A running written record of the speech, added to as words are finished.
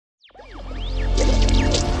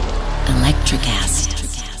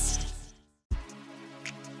Electricast.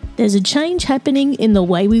 There's a change happening in the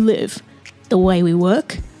way we live, the way we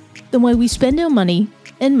work, the way we spend our money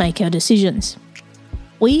and make our decisions.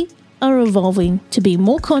 We are evolving to be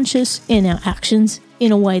more conscious in our actions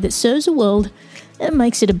in a way that serves the world and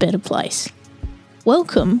makes it a better place.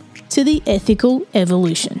 Welcome to the Ethical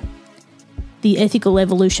Evolution. The Ethical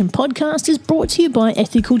Evolution podcast is brought to you by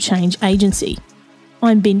Ethical Change Agency.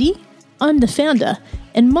 I'm Bindi, I'm the founder,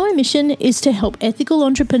 and my mission is to help ethical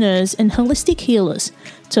entrepreneurs and holistic healers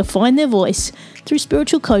to find their voice through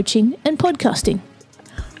spiritual coaching and podcasting.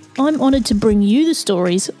 I'm honoured to bring you the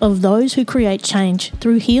stories of those who create change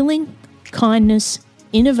through healing, kindness,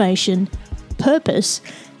 innovation, purpose,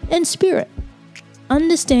 and spirit.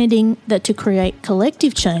 Understanding that to create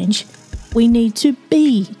collective change, we need to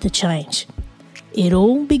be the change. It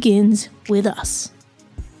all begins with us.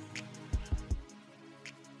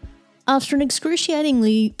 After an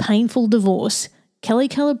excruciatingly painful divorce, Kelli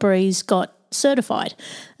Calabrese got certified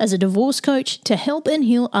as a divorce coach to help and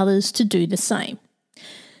heal others to do the same.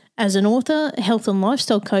 As an author, health and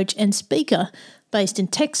lifestyle coach, and speaker based in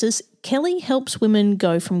Texas, Kelli helps women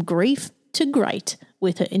go from grief to great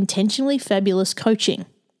with her intentionally fabulous coaching.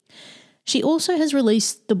 She also has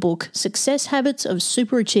released the book Success Habits of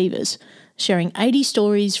Superachievers, sharing 80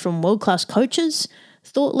 stories from world-class coaches,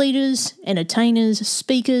 thought leaders, entertainers,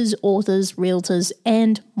 speakers, authors, realtors,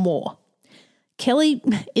 and more.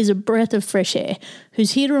 Kelli is a breath of fresh air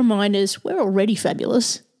who's here to remind us we're already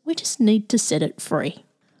fabulous. We just need to set it free.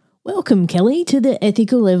 Welcome, Kelli, to the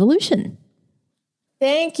Ethical Evolution.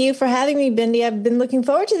 Thank you for having me, Bindi. I've been looking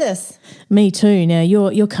forward to this. Me too. Now,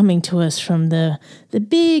 you're coming to us from the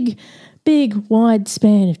big, wide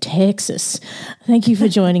span of Texas. Thank you for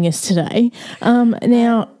joining us today.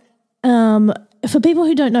 For people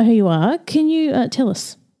who don't know who you are, can you tell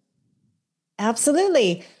us?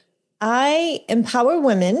 Absolutely. I empower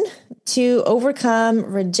women to overcome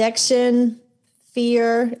rejection,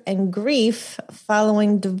 fear, and grief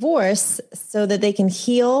following divorce so that they can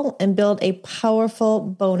heal and build a powerful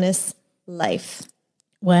bonus life.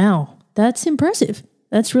 Wow, that's impressive.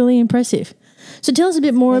 That's really impressive. So tell us a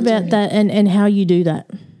bit more about that and how you do that.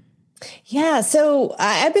 Yeah, so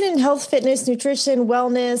I've been in health, fitness, nutrition,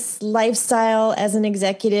 wellness, lifestyle as an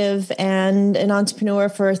executive and an entrepreneur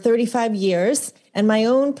for 35 years. And my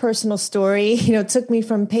own personal story, took me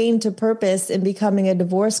from pain to purpose in becoming a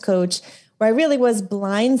divorce coach, where I really was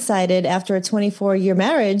blindsided after a 24-year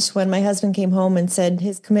marriage when my husband came home and said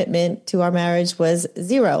his commitment to our marriage was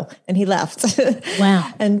 0 and he left.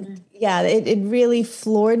 Wow. And yeah, it really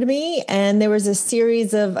floored me. And there was a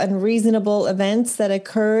series of unreasonable events that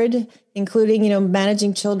occurred, including,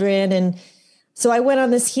 managing children. And so I went on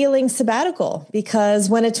this healing sabbatical because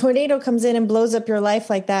when a tornado comes in and blows up your life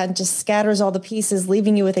like that and just scatters all the pieces,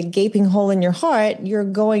 leaving you with a gaping hole in your heart, you're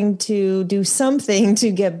going to do something to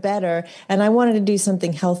get better. And I wanted to do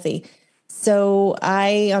something healthy. So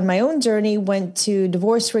I, on my own journey, went to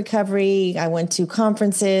divorce recovery. I went to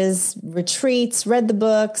conferences, retreats, read the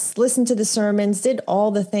books, listened to the sermons, did all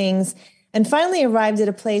the things, and finally arrived at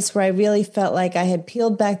a place where I really felt like I had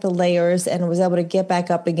peeled back the layers and was able to get back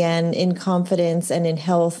up again in confidence and in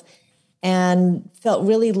health, and felt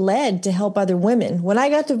really led to help other women. When I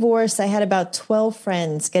got divorced, I had about 12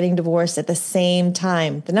 friends getting divorced at the same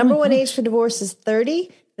time. The number one age for divorce is 30.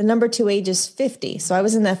 The number 2 age is 50. So I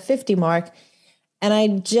was in that 50 mark, and I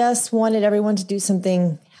just wanted everyone to do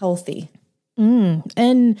something healthy.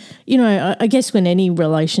 And, I guess when any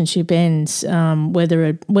relationship ends,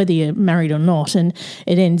 whether you're married or not, and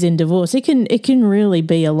it ends in divorce, it can really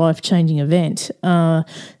be a life-changing event. And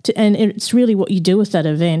it's really what you do with that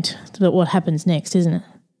event, but what happens next, isn't it?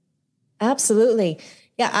 Absolutely.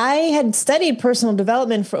 Yeah, I had studied personal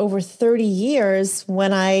development for over 30 years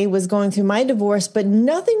when I was going through my divorce, but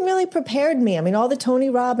nothing really prepared me. I mean, all the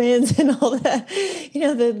Tony Robbins and all the,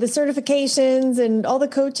 the certifications and all the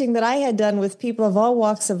coaching that I had done with people of all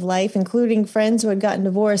walks of life, including friends who had gotten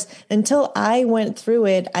divorced, until I went through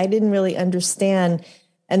it, I didn't really understand.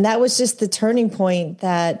 And that was just the turning point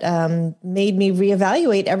that made me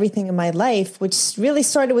reevaluate everything in my life, which really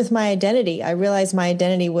started with my identity. I realized my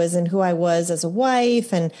identity was in who I was as a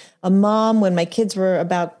wife and a mom when my kids were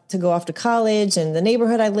about to go off to college, and the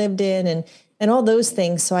neighborhood I lived in, and all those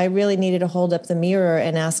things. So I really needed to hold up the mirror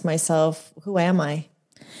and ask myself, who am I?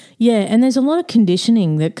 Yeah, and there's a lot of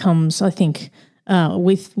conditioning that comes, I think,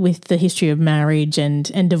 with the history of marriage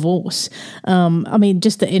and divorce. I mean,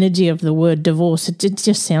 just the energy of the word divorce, it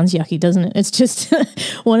just sounds yucky, doesn't it? It's just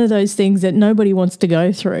one of those things that nobody wants to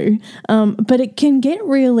go through. But it can get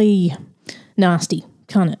really nasty,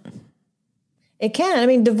 can't it? It can. I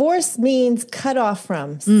mean, divorce means cut off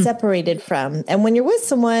from, separated from. And when you're with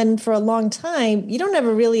someone for a long time, you don't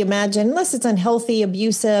ever really imagine, unless it's unhealthy,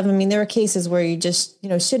 abusive. I mean, there are cases where you just,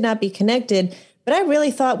 should not be connected. But I really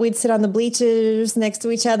thought we'd sit on the bleachers next to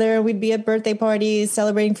each other. We'd be at birthday parties,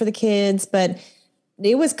 celebrating for the kids. But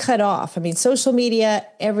it was cut off. I mean, social media,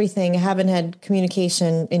 everything. I haven't had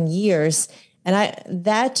communication in years. And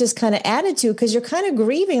that just kind of added to, because you're kind of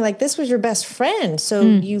grieving, like this was your best friend. So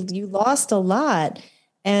you lost a lot.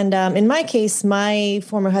 And in my case, my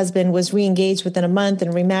former husband was reengaged within a month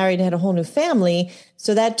and remarried and had a whole new family.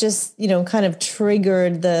 So that just, kind of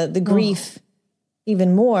triggered the grief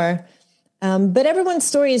even more. But everyone's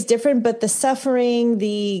story is different, but the suffering,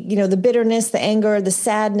 the bitterness, the anger, the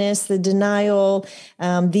sadness, the denial,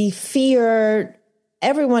 the fear,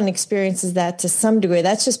 everyone experiences that to some degree.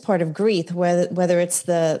 That's just part of grief, whether it's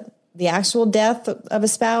the actual death of a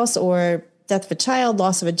spouse or death of a child,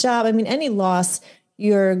 loss of a job. I mean, any loss,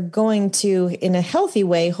 you're going to, in a healthy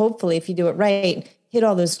way, hopefully, if you do it right, hit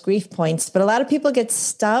all those grief points. But a lot of people get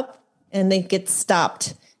stuck and they get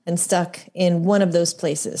stopped and stuck in one of those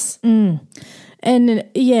places. And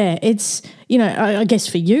yeah, it's, I guess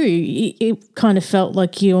for you, it kind of felt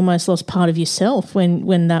like you almost lost part of yourself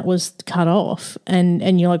when that was cut off,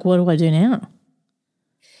 and you're like, what do I do now?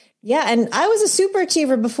 Yeah. And I was a super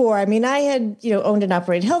achiever before. I mean, I had, owned and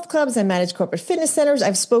operated health clubs. I managed corporate fitness centers.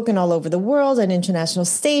 I've spoken all over the world on international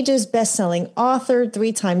stages, best-selling author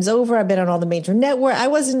 3 times over. I've been on all the major networks. I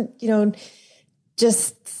wasn't,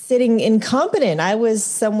 just sitting incompetent. I was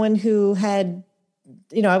someone who had,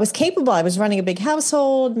 I was capable. I was running a big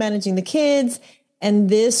household, managing the kids. And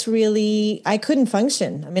this really, I couldn't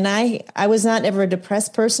function. I mean, I was not ever a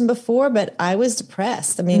depressed person before, but I was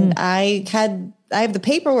depressed. I mean, I have the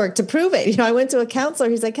paperwork to prove it. I went to a counselor.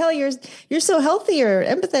 He's like, Kelli, you're so healthy, you're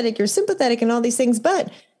empathetic, you're sympathetic and all these things,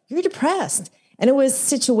 but you're depressed. And it was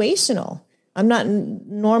situational. I'm not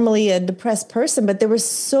normally a depressed person, but there were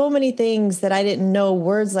so many things that I didn't know,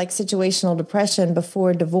 words like situational depression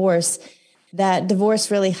before divorce, that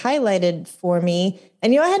divorce really highlighted for me.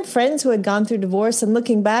 And, I had friends who had gone through divorce, and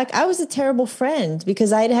looking back, I was a terrible friend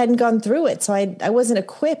because I hadn't gone through it. So I wasn't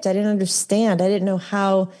equipped. I didn't understand. I didn't know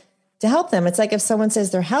how to help them. It's like if someone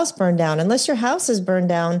says their house burned down, unless your house is burned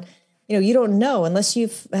down, you don't know, unless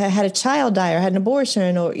you've had a child die or had an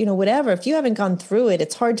abortion or, whatever. If you haven't gone through it,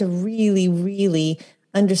 it's hard to really, really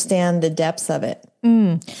understand the depths of it.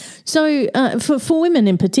 So for women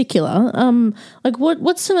in particular, like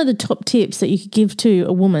what's some of the top tips that you could give to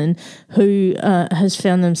a woman who has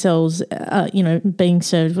found themselves, being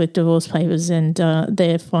served with divorce papers and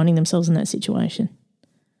they're finding themselves in that situation?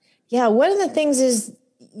 Yeah, one of the things is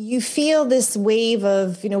you feel this wave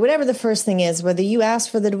of, whatever the first thing is, whether you ask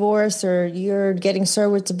for the divorce or you're getting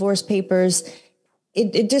served with divorce papers,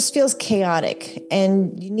 it just feels chaotic,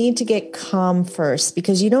 and you need to get calm first,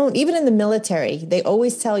 because even in the military, they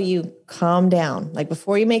always tell you, calm down. Like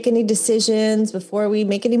before you make any decisions, before we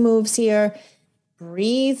make any moves here,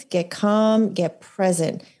 breathe, get calm, get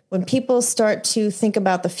present. When people start to think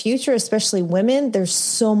about the future, especially women, there's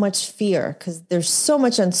so much fear because there's so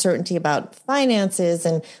much uncertainty about finances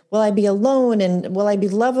and will I be alone and will I be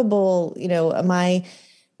lovable? Am I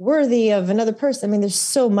worthy of another person? I mean, there's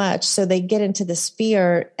so much. So they get into this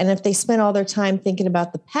fear. And if they spend all their time thinking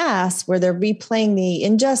about the past, where they're replaying the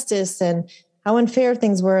injustice and how unfair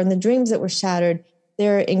things were and the dreams that were shattered,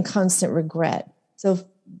 they're in constant regret. So if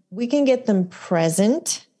we can get them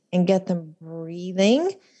present and get them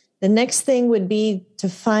breathing, the next thing would be to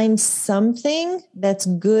find something that's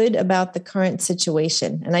good about the current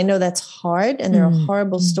situation. And I know that's hard, and there are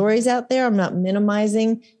horrible stories out there. I'm not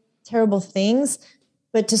minimizing terrible things,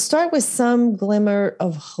 but to start with some glimmer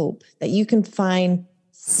of hope that you can find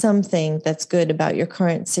something that's good about your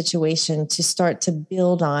current situation to start to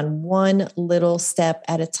build on one little step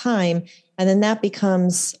at a time. And then that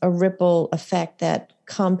becomes a ripple effect that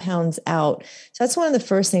compounds out. So that's one of the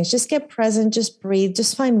first things. Just get present, just breathe,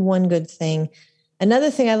 just find one good thing.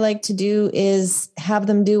 Another thing I like to do is have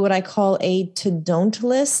them do what I call a to-don't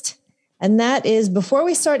list. And that is before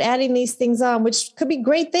we start adding these things on, which could be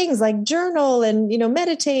great things like journal and,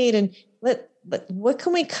 meditate, and what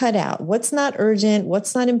can we cut out? What's not urgent?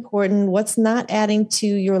 What's not important? What's not adding to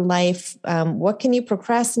your life? What can you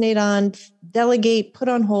procrastinate on, delegate, put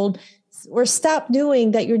on hold, or stop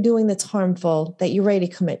doing that you're doing that's harmful, that you're ready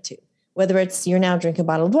to commit to? Whether it's you're now drinking a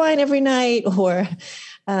bottle of wine every night, or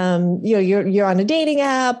you're on a dating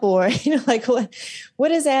app, or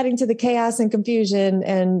what is adding to the chaos and confusion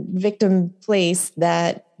and victim place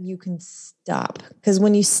that you can stop? Because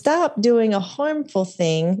when you stop doing a harmful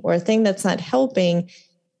thing or a thing that's not helping,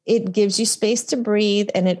 it gives you space to breathe,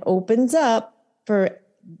 and it opens up for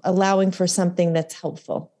allowing for something that's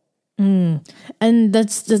helpful. And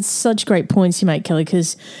that's such great points you make, Kelly,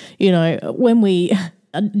 because, when we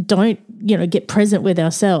don't, get present with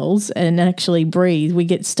ourselves and actually breathe, we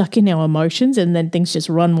get stuck in our emotions and then things just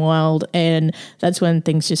run wild, and that's when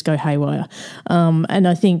things just go haywire. And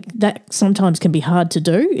I think that sometimes can be hard to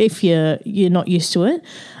do if you're not used to it.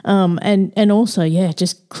 And also,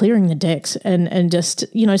 just clearing the decks and just,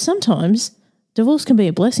 sometimes divorce can be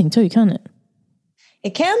a blessing too, can't it?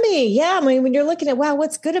 It can be. Yeah. I mean, when you're looking at, wow,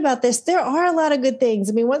 what's good about this? There are a lot of good things.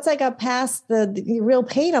 I mean, once I got past the real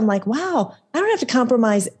pain, I'm like, wow, I don't have to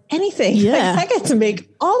compromise anything. Yeah. Like, I get to make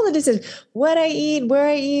all the decisions, what I eat, where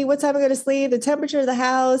I eat, what time I go to sleep, the temperature of the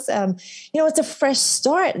house. It's a fresh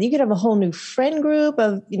start. You could have a whole new friend group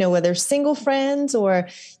of, whether single friends, or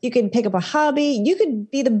you can pick up a hobby. You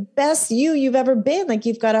could be the best you've ever been. Like,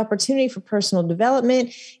 you've got opportunity for personal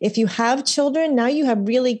development. If you have children, now you have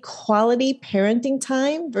really quality parenting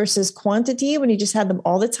time versus quantity. When you just have them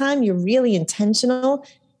all the time, you're really intentional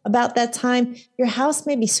about that time. Your house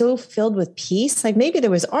may be so filled with peace. Like, maybe there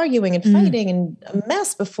was arguing and fighting and a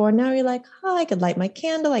mess before. Now you're like, oh, I could light my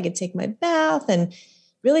candle. I could take my bath and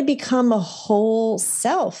really become a whole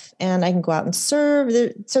self, and I can go out and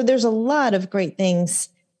serve. So there's a lot of great things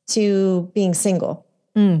to being single.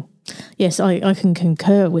 Yes, I can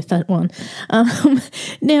concur with that one.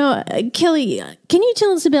 Now, Kelly, can you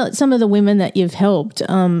tell us about some of the women that you've helped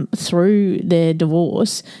through their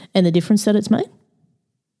divorce and the difference that it's made?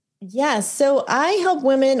 Yes. So I help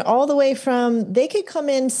women all the way from, they could come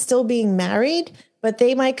in still being married, but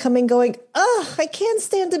they might come in going, oh, I can't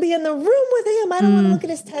stand to be in the room with him. I don't want to look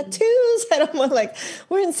at his tattoos. I don't want,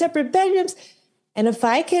 we're in separate bedrooms. And if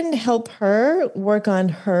I can help her work on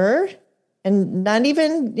her and not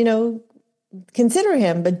even, consider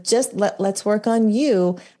him, but just let's work on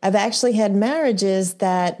you. I've actually had marriages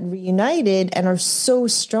that reunited and are so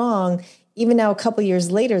strong. Even now, a couple years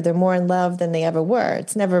later, they're more in love than they ever were.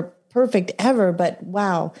 It's never perfect ever, but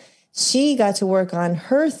wow, she got to work on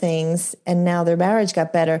her things and now their marriage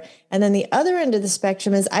got better. And then the other end of the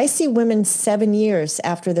spectrum is I see women 7 years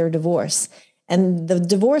after their divorce. And the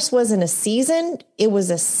divorce wasn't a season, it was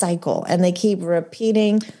a cycle. And they keep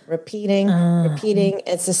repeating.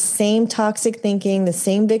 It's the same toxic thinking, the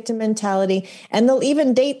same victim mentality. And they'll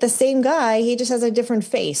even date the same guy. He just has a different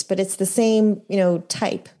face, but it's the same,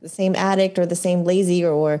 type, the same addict or the same lazy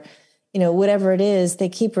or whatever it is. They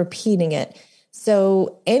keep repeating it.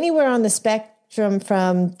 So anywhere on the spectrum,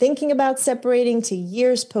 from thinking about separating to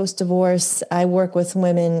years post-divorce, I work with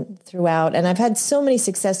women throughout, and I've had so many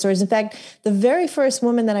success stories. In fact, the very first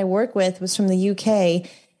woman that I worked with was from the UK,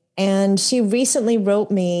 and she recently wrote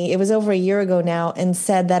me, it was over a year ago now, and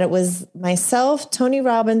said that it was myself, Tony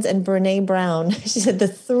Robbins, and Brene Brown. She said the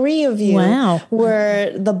three of you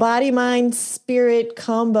were the body, mind, spirit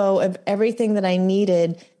combo of everything that I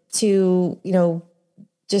needed to,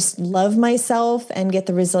 just love myself and get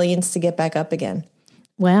the resilience to get back up again.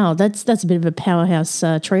 Wow, that's a bit of a powerhouse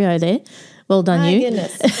trio there. Well done, you.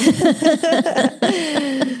 Goodness.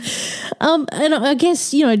 And I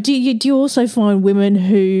guess, do you also find women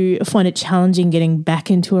who find it challenging getting back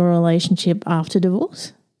into a relationship after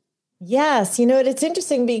divorce? Yes. It's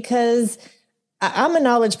interesting because I'm a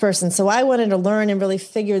knowledge person, so I wanted to learn and really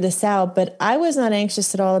figure this out, but I was not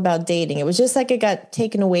anxious at all about dating. It was just like it got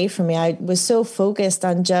taken away from me. I was so focused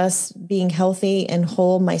on just being healthy and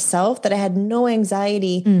whole myself that I had no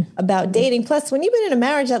anxiety about dating. Plus, when you've been in a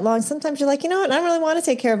marriage that long, sometimes you're like, you know what, I don't really want to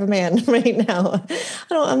take care of a man right now.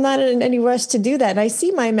 I'm not in any rush to do that. And I see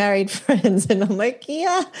my married friends and I'm like,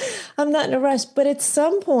 yeah, I'm not in a rush. But at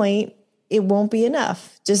some point, it won't be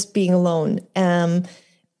enough just being alone.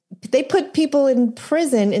 They put people in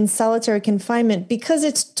prison in solitary confinement because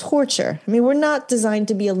it's torture. I mean, we're not designed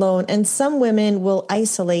to be alone. And some women will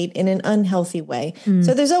isolate in an unhealthy way.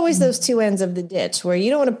 So there's always those two ends of the ditch where you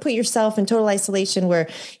don't want to put yourself in total isolation where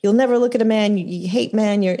you'll never look at a man, you hate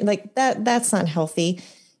man, you're like that's not healthy.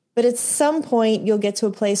 But at some point you'll get to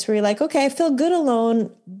a place where you're like, okay, I feel good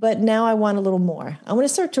alone, but now I want a little more. I want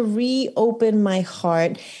to start to reopen my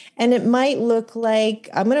heart. And it might look like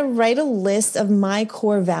I'm going to write a list of my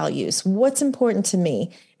core values. What's important to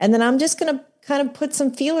me? And then I'm just going to kind of put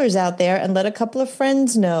some feelers out there and let a couple of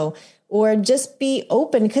friends know, or just be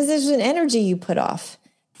open because there's an energy you put off.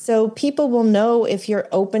 So people will know if you're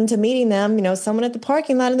open to meeting them, someone at the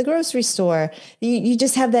parking lot in the grocery store. You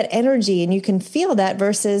just have that energy and you can feel that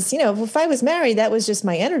versus, if I was married, that was just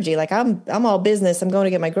my energy. Like I'm all business. I'm going to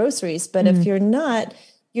get my groceries. But if you're not,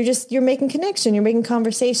 you're making connection, you're making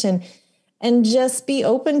conversation. and just be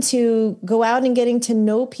open to go out and getting to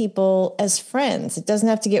know people as friends. It doesn't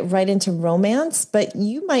have to get right into romance, but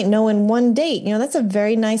you might know in one date, that's a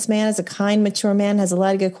very nice man, is a kind, mature man, has a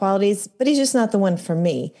lot of good qualities, but he's just not the one for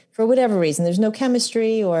me for whatever reason. There's no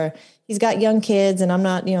chemistry, or he's got young kids and I'm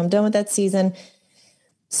not, I'm done with that season.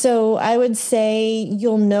 So I would say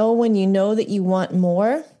you'll know when you know that you want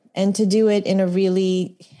more, and to do it in a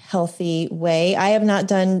really healthy way. I have not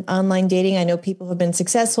done online dating. I know people have been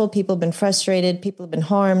successful, people have been frustrated, people have been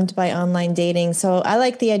harmed by online dating. So I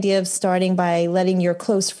like the idea of starting by letting your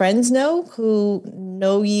close friends know, who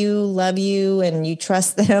know you, love you, and you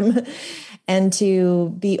trust them, and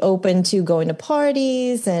to be open to going to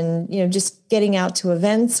parties and, just getting out to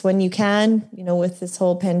events when you can, with this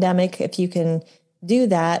whole pandemic, if you can do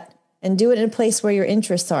that, and do it in a place where your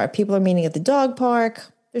interests are. People are meeting at the dog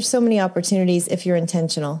park. There's so many opportunities if you're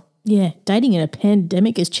intentional. Yeah, dating in a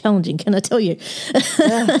pandemic is challenging, can I tell you?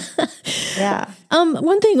 Yeah.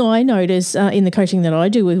 One thing I notice in the coaching that I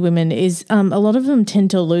do with women is a lot of them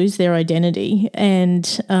tend to lose their identity, and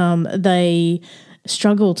they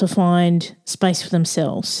struggle to find space for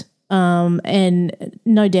themselves. And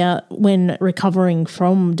no doubt when recovering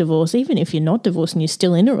from divorce, even if you're not divorced and you're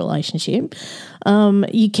still in a relationship,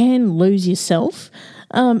 you can lose yourself.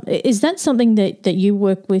 Is that something that you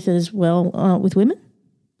work with as well with women?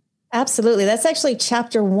 Absolutely. That's actually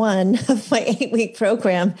chapter 1 of my 8-week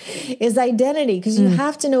program, is identity, because you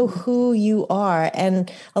have to know who you are. And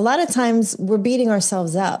a lot of times we're beating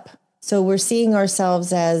ourselves up. So we're seeing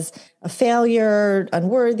ourselves as a failure,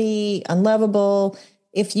 unworthy, unlovable.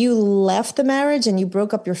 If you left the marriage and you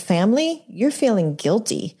broke up your family, you're feeling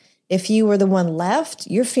guilty. If you were the one left,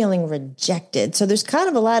 you're feeling rejected. So there's kind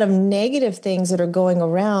of a lot of negative things that are going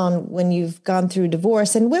around when you've gone through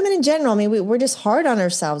divorce. And women in general, we're just hard on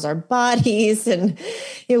ourselves, our bodies, and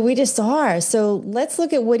we just are. So let's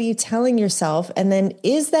look at, what are you telling yourself? And then,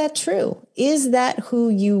 is that true? Is that who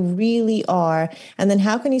you really are? And then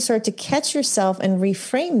how can you start to catch yourself and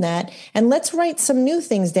reframe that? And let's write some new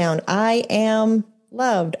things down. I am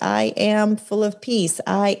loved. I am full of peace.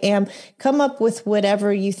 Come up with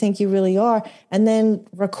whatever you think you really are, and then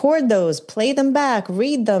record those, play them back,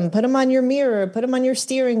 read them, put them on your mirror, put them on your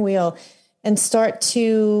steering wheel, and start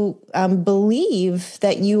to believe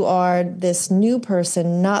that you are this new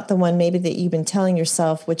person, not the one maybe that you've been telling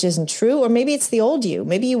yourself, which isn't true. Or maybe it's the old you.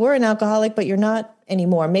 Maybe you were an alcoholic, but you're not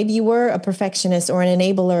anymore. Maybe you were a perfectionist or an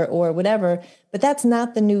enabler or whatever, but that's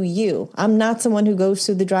not the new you. I'm not someone who goes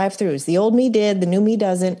through the drive-thrus. The old me did, the new me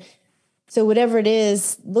doesn't. So whatever it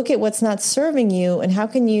is, look at what's not serving you, and how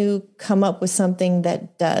can you come up with something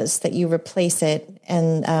that does, that you replace it,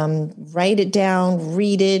 and write it down,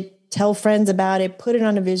 read it, tell friends about it, put it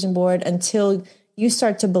on a vision board until you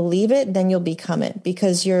start to believe it. Then you'll become it,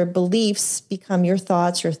 because your beliefs become your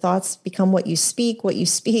thoughts become what you speak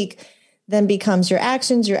then becomes your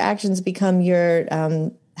actions become your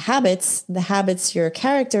habits, the habits your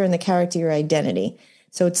character, and the character your identity.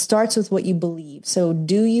 So it starts with what you believe. So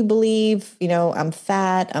do you believe, I'm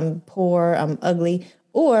fat, I'm poor, I'm ugly,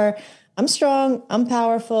 or I'm strong, I'm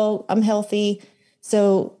powerful, I'm healthy?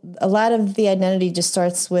 So a lot of the identity just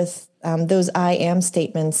starts with those I am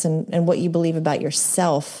statements and what you believe about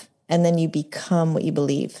yourself, and then you become what you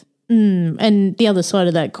believe. And the other side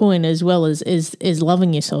of that coin as well is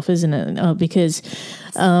loving yourself, isn't it? Because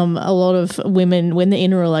a lot of women, when they're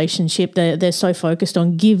in a relationship, they're so focused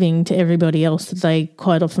on giving to everybody else that they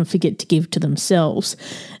quite often forget to give to themselves.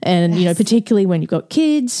 And, Yes. Particularly when you've got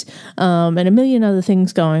kids and a million other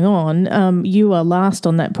things going on, you are last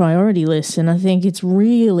on that priority list. And I think it's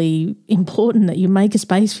really important that you make a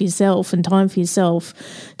space for yourself and time for yourself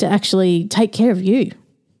to actually take care of you.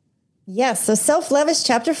 Yes. So self-love is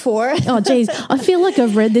chapter 4. Oh, geez. I feel like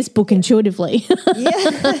I've read this book intuitively. Yeah.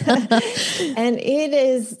 And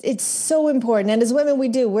it's so important. And as women,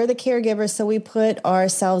 we're the caregivers. So we put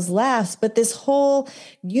ourselves last, but this whole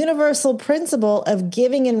universal principle of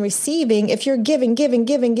giving and receiving, if you're giving,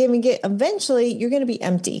 eventually you're going to be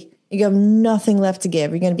empty. You have nothing left to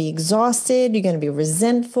give. You're going to be exhausted. You're going to be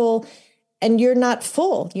resentful. And you're not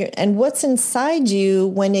full. And what's inside you,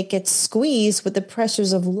 when it gets squeezed with the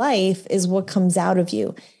pressures of life, is what comes out of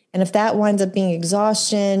you. And if that winds up being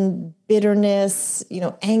exhaustion, bitterness,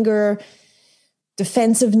 anger,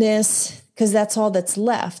 defensiveness, because that's all that's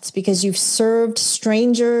left, because you've served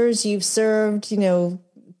strangers, you've served,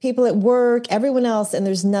 people at work, everyone else, and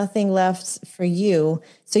there's nothing left for you.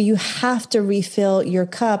 So you have to refill your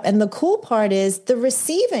cup. And the cool part is the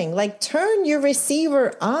receiving, turn your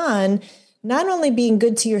receiver on. not only being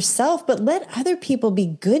good to yourself, but let other people be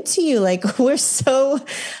good to you. Like we're so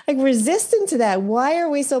like resistant to that. Why are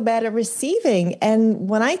we so bad at receiving? And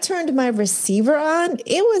when I turned my receiver on,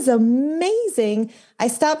 it was amazing. I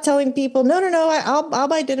stopped telling people, no, I'll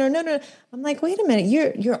buy dinner. No. I'm like, wait a minute,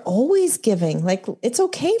 you're always giving. Like it's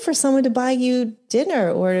okay for someone to buy you dinner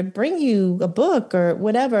or to bring you a book or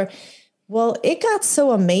whatever. Well, it got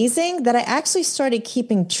so amazing that I actually started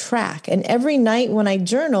keeping track. And every night when I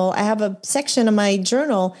journal, I have a section of my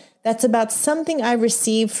journal that's about something I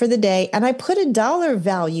received for the day. And I put a dollar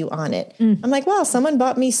value on it. I'm like, wow, someone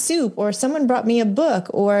bought me soup or someone brought me a book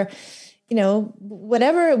or,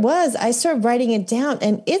 whatever it was. I started writing it down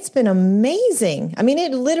and it's been amazing. I mean,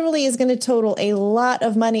 it literally is going to total a lot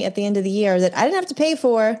of money at the end of the year that I didn't have to pay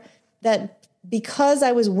for, that because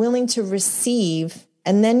I was willing to receive.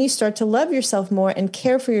 And then you start to love yourself more and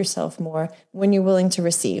care for yourself more when you're willing to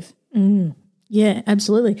receive. Yeah,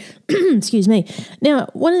 absolutely. Excuse me. Now,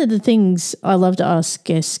 one of the things I love to ask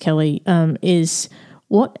guests, Kelli, is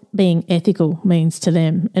what being ethical means to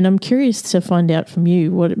them. And I'm curious to find out from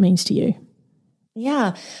you what it means to you.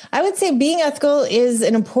 Yeah, I would say being ethical is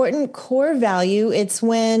an important core value. It's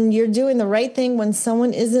when you're doing the right thing when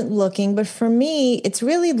someone isn't looking. But for me, it's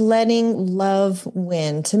really letting love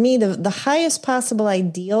win. To me, the highest possible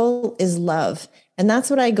ideal is love. And that's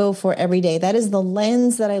what I go for every day. That is the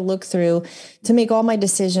lens that I look through to make all my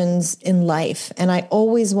decisions in life. And I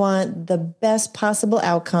always want the best possible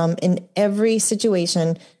outcome in every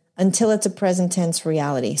situation until it's a present tense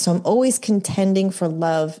reality. So I'm always contending for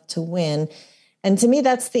love to win. And to me,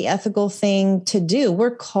 that's the ethical thing to do.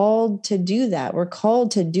 We're called to do that. We're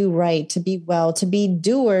called to do right, to be well, to be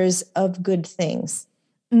doers of good things.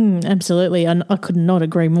 Absolutely. And I could not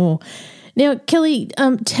agree more. Now, Kelli,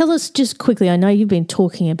 tell us just quickly, I know you've been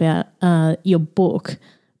talking about your book,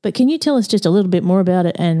 but can you tell us just a little bit more about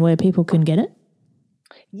it and where people can get it?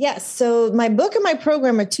 Yes. So my book and my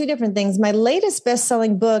program are two different things. My latest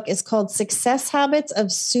best-selling book is called Success Habits of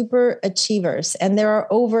Super Achievers. And there are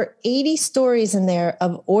over 80 stories in there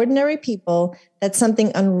of ordinary people that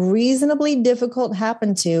something unreasonably difficult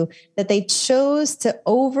happened to, that they chose to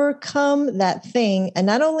overcome that thing and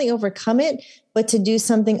not only overcome it, but to do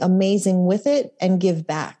something amazing with it and give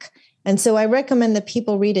back. And so I recommend that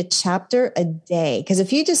people read a chapter a day, because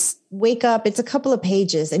if you just wake up, it's a couple of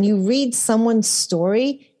pages and you read someone's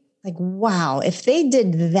story, like, wow, if they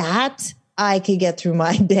did that, I could get through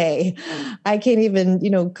my day. I can't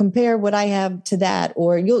even, compare what I have to that.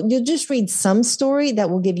 Or you'll just read some story that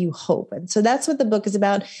will give you hope. And so that's what the book is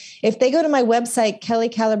about. If they go to my website,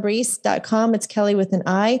 kellicalabrese.com, it's Kelli with an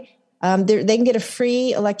I. They can get a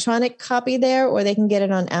free electronic copy there, or they can get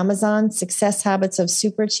it on Amazon, Success Habits of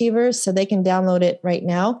Super Achievers. So they can download it right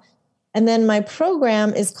now. And then my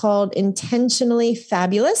program is called Intentionally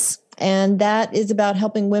Fabulous. And that is about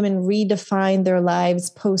helping women redefine their lives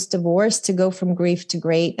post-divorce to go from grief to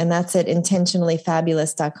great. And that's at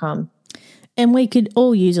intentionallyfabulous.com. And we could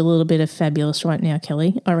all use a little bit of fabulous right now,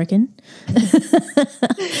 Kelli, I reckon.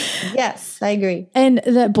 Yes, I agree. And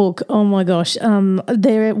that book, oh my gosh,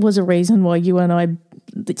 there was a reason why you and I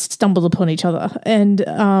stumbled upon each other. And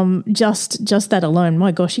just that alone,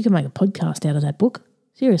 my gosh, you could make a podcast out of that book.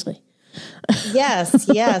 Seriously.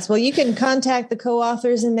 Yes. Well, you can contact the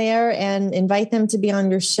co-authors in there and invite them to be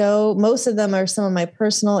on your show. Most of them are some of my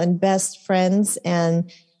personal and best friends,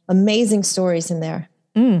 and amazing stories in there.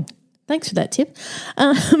 Thanks for that tip.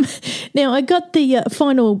 Now, I got the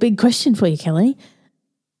final big question for you, Kelli.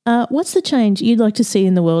 What's the change you'd like to see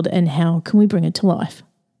in the world, and how can we bring it to life?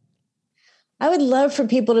 I would love for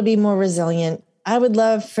people to be more resilient. I would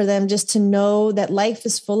love for them just to know that life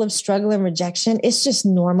is full of struggle and rejection. It's just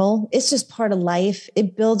normal. It's just part of life.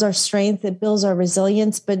 It builds our strength. It builds our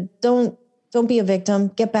resilience. But don't be a victim.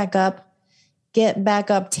 Get back up. Get back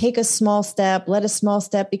up. Take a small step. Let a small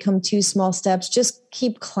step become two small steps. Just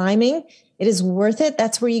keep climbing. It is worth it.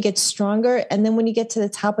 That's where you get stronger. And then when you get to the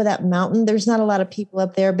top of that mountain, there's not a lot of people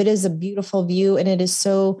up there, but it is a beautiful view and it is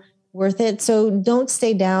so worth it. So don't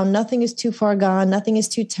stay down. Nothing is too far gone. Nothing is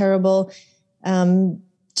too terrible.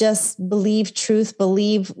 Just believe truth,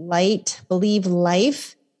 believe light, believe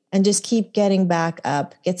life, and just keep getting back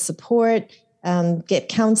up. Get support, get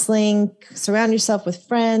counseling, surround yourself with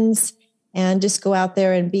friends, and just go out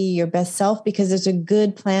there and be your best self, because there's a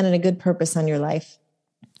good plan and a good purpose on your life.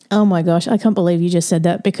 Oh my gosh, I can't believe you just said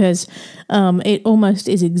that, because it almost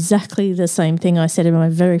is exactly the same thing I said in my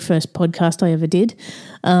very first podcast I ever did,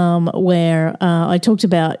 where I talked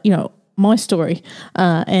about, my story.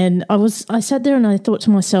 And I sat there and I thought to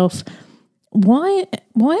myself, why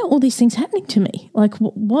are all these things happening to me? Like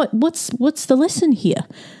what's the lesson here?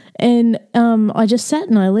 And I just sat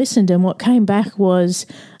and I listened, and what came back was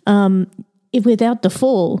if without the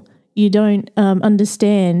fall, you don't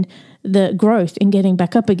understand the growth in getting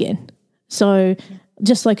back up again. So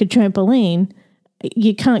just like a trampoline,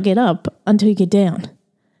 you can't get up until you get down.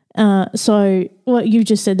 So what you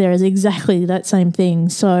just said there is exactly that same thing.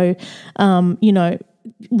 So,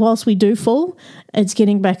 whilst we do fall, it's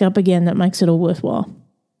getting back up again that makes it all worthwhile.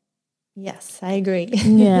 Yes, I agree.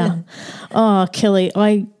 Yeah. Oh, Kelli,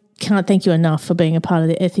 I can't thank you enough for being a part of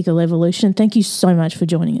the Ethical Evolution. Thank you so much for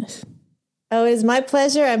joining us. Oh, it is my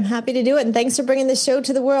pleasure. I'm happy to do it. And thanks for bringing the show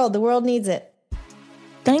to the world. The world needs it.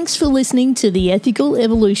 Thanks for listening to the Ethical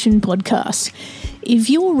Evolution podcast. If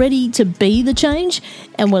you're ready to be the change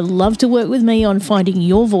and would love to work with me on finding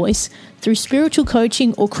your voice through spiritual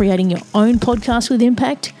coaching or creating your own podcast with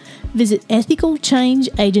impact, visit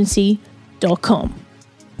ethicalchangeagency.com.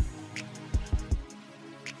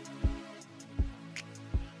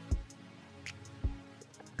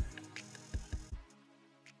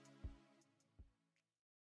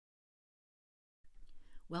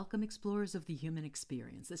 Welcome, explorers of the human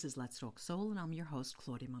experience. This is Let's Talk Soul, and I'm your host,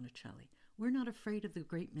 Claudia Monticelli. We're not afraid of the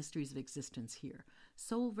great mysteries of existence here.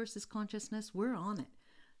 Soul versus consciousness, we're on it.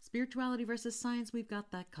 Spirituality versus science, we've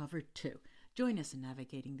got that covered too. Join us in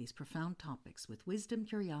navigating these profound topics with wisdom,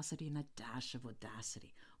 curiosity, and a dash of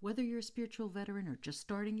audacity. Whether you're a spiritual veteran or just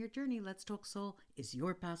starting your journey, Let's Talk Soul is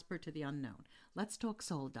your passport to the unknown. Let's Talk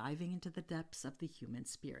Soul, diving into the depths of the human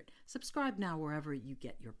spirit. Subscribe now wherever you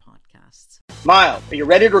get your podcasts. Miles, are you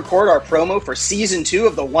ready to record our promo for Season 2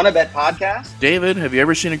 of the Wanna Bet podcast? David, have you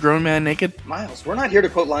ever seen a grown man naked? Miles, we're not here to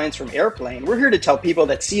quote lines from Airplane. We're here to tell people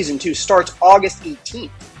that Season 2 starts August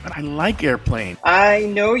 18th. But I like Airplane. I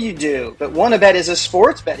know you do, but Wanna Bet is a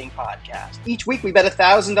sports betting podcast. Each week we bet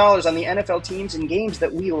 $1,000 on the NFL teams and games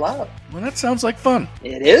that we love. Well, that sounds like fun.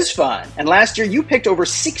 It is fun. And last year you picked over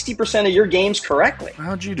 60% of your games correctly.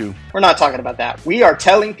 How'd you do? We're not talking about that. We are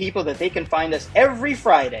telling people that they can find us every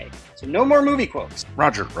Friday. So no more movie quotes.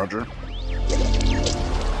 Roger.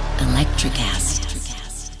 Electric acid.